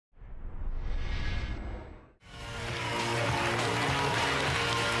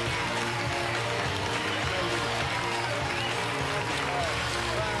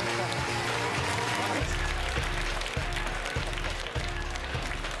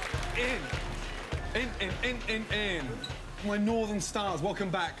In. My northern stars, welcome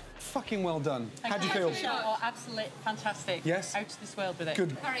back. Fucking well done. How do you feel? Oh, absolutely fantastic. Yes? Out of this world with it.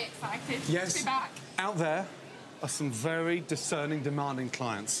 Good. Very excited Yes. to be back. Out there are some very discerning, demanding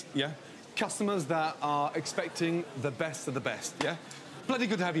clients, yeah? Customers that are expecting the best of the best, yeah? Bloody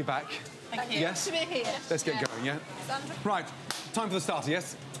good to have you back. Thank you. Yes? To be here. Let's get going, yeah? Sandra? Right, time for the starter,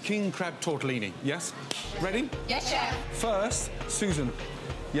 yes? King crab tortellini, yes? Ready? Yes, chef. First, Susan,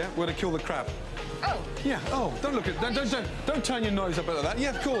 yeah? We're gonna kill the crab. Oh. Yeah, oh, don't look at... Don't turn your nose up like that.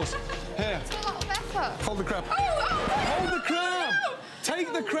 Yeah, of course. Here. It's a lot of effort. Hold the crab. Oh, Hold the crab! No.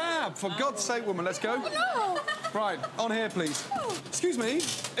 Take the crab! For God's sake, woman, let's go. No. Right, on here, please. Oh. Excuse me,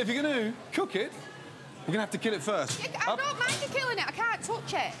 if you're going to cook it, you're going to have to kill it first. I don't mind you killing it. I can't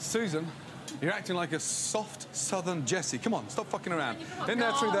touch it. Susan, you're acting like a soft southern Jessie. Come on, stop fucking around. In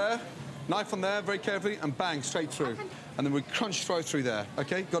there, through there. Knife on there, very carefully, and bang, straight through. And then we crunch through there,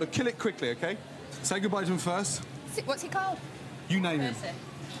 OK? Got to kill it quickly, OK? Say goodbye to him first. What's he called? You name him.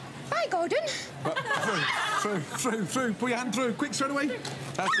 Bye, Gordon. Through. Put your hand through. Quick, straight away.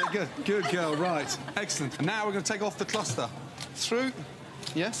 That's it, good. Good girl, right. Excellent. And now we're going to take off the cluster. Through.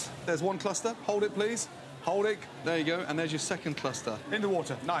 Yes, there's one cluster. Hold it, please. Hold it. There you go. And there's your second cluster. In the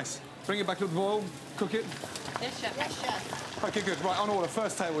water. Nice. Bring it back to the boil. Cook it. Yes, chef. Yes, chef. OK, good. Right, on order.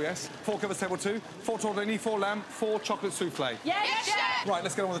 First table, yes. 4 covers table 2. 4 tortellini, 4 lamb, 4 chocolate souffle. Yes, chef. Right,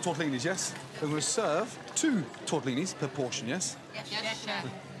 let's get on with the tortellinis, yes? We're going to serve 2 tortellinis per portion, yes? Yes, chef.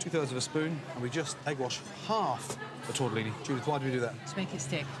 2/3 of a spoon, and we just egg wash half the tortellini. Judith, why do we do that? To make it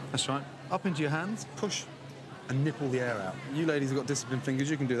stick. That's right. Up into your hands, push, and nipple the air out. You ladies have got disciplined fingers,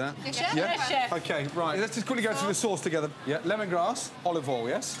 you can do that. Yes, chef. Yeah? Yes, chef. OK, right. Let's just quickly go through the sauce together. Yeah, lemongrass, olive oil,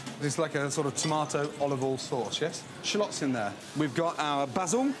 yes? It's like a sort of tomato olive oil sauce, yes? Shallots in there. We've got our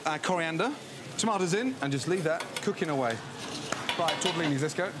basil, our coriander, tomatoes in, and just leave that cooking away. Right, tortellinis,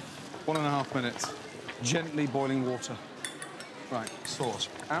 let's go. 1.5 minutes. Gently boiling water. Right, sauce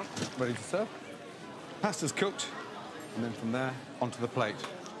out, ready to serve. Pasta's cooked, and then from there, onto the plate.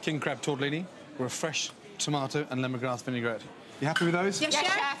 King crab tortellini with a fresh tomato and lemongrass vinaigrette. You happy with those? Yes,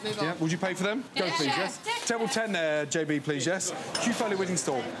 chef. Yeah, would you pay for them? Go, Yes, please, chef. yes? Yes, Table 10 there, JB, please, yes? Hugh Foley, Whitting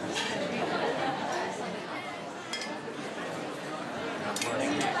Stall.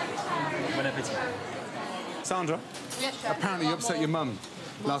 Sandra, Yes, chef. apparently you upset your mum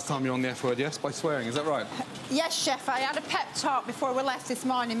last time you were on the F word, yes? By swearing, is that right? Yes, chef. I had a pep talk before we left this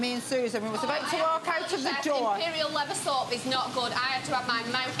morning, me and Susan. We was about to walk out of the door. Imperial leather soap is not good. I had to have my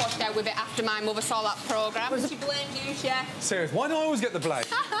mouth washed out with it after my mother saw that programme. She blamed you, chef. Serious, why do I always get the blame?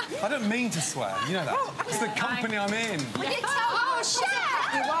 I don't mean to swear, you know that. It's the company I'm in. Oh,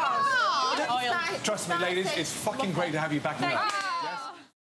 chef! It was. Oh, Oil. Trust me, ladies, it's fucking great to have you back in there.